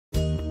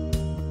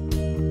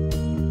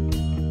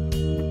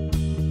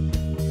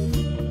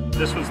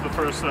this was the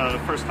first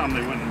time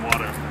they went in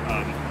water,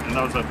 and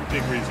that was a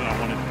big reason I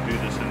wanted to do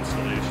this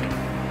installation.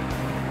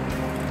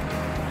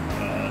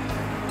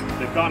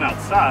 They've gone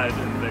outside,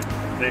 and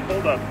they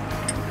hold up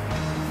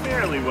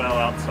fairly well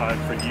outside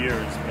for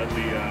years, but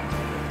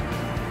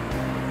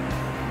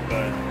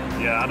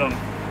yeah, I don't.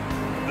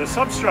 The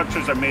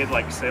substructures are made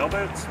like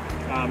sailboats,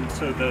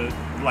 so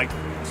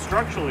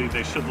structurally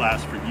they should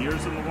last for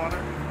years in the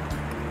water.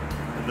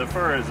 The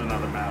fur is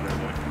another matter.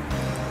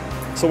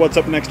 So what's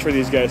up next for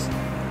these guys?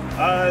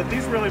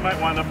 These really might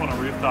wind up on a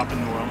rooftop in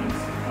New Orleans.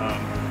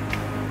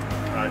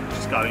 I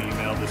just got an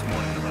email this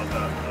morning about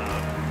that.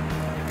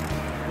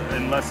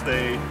 Unless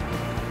they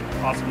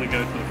possibly go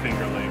to the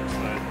Finger Lakes,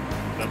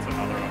 that's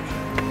another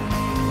option.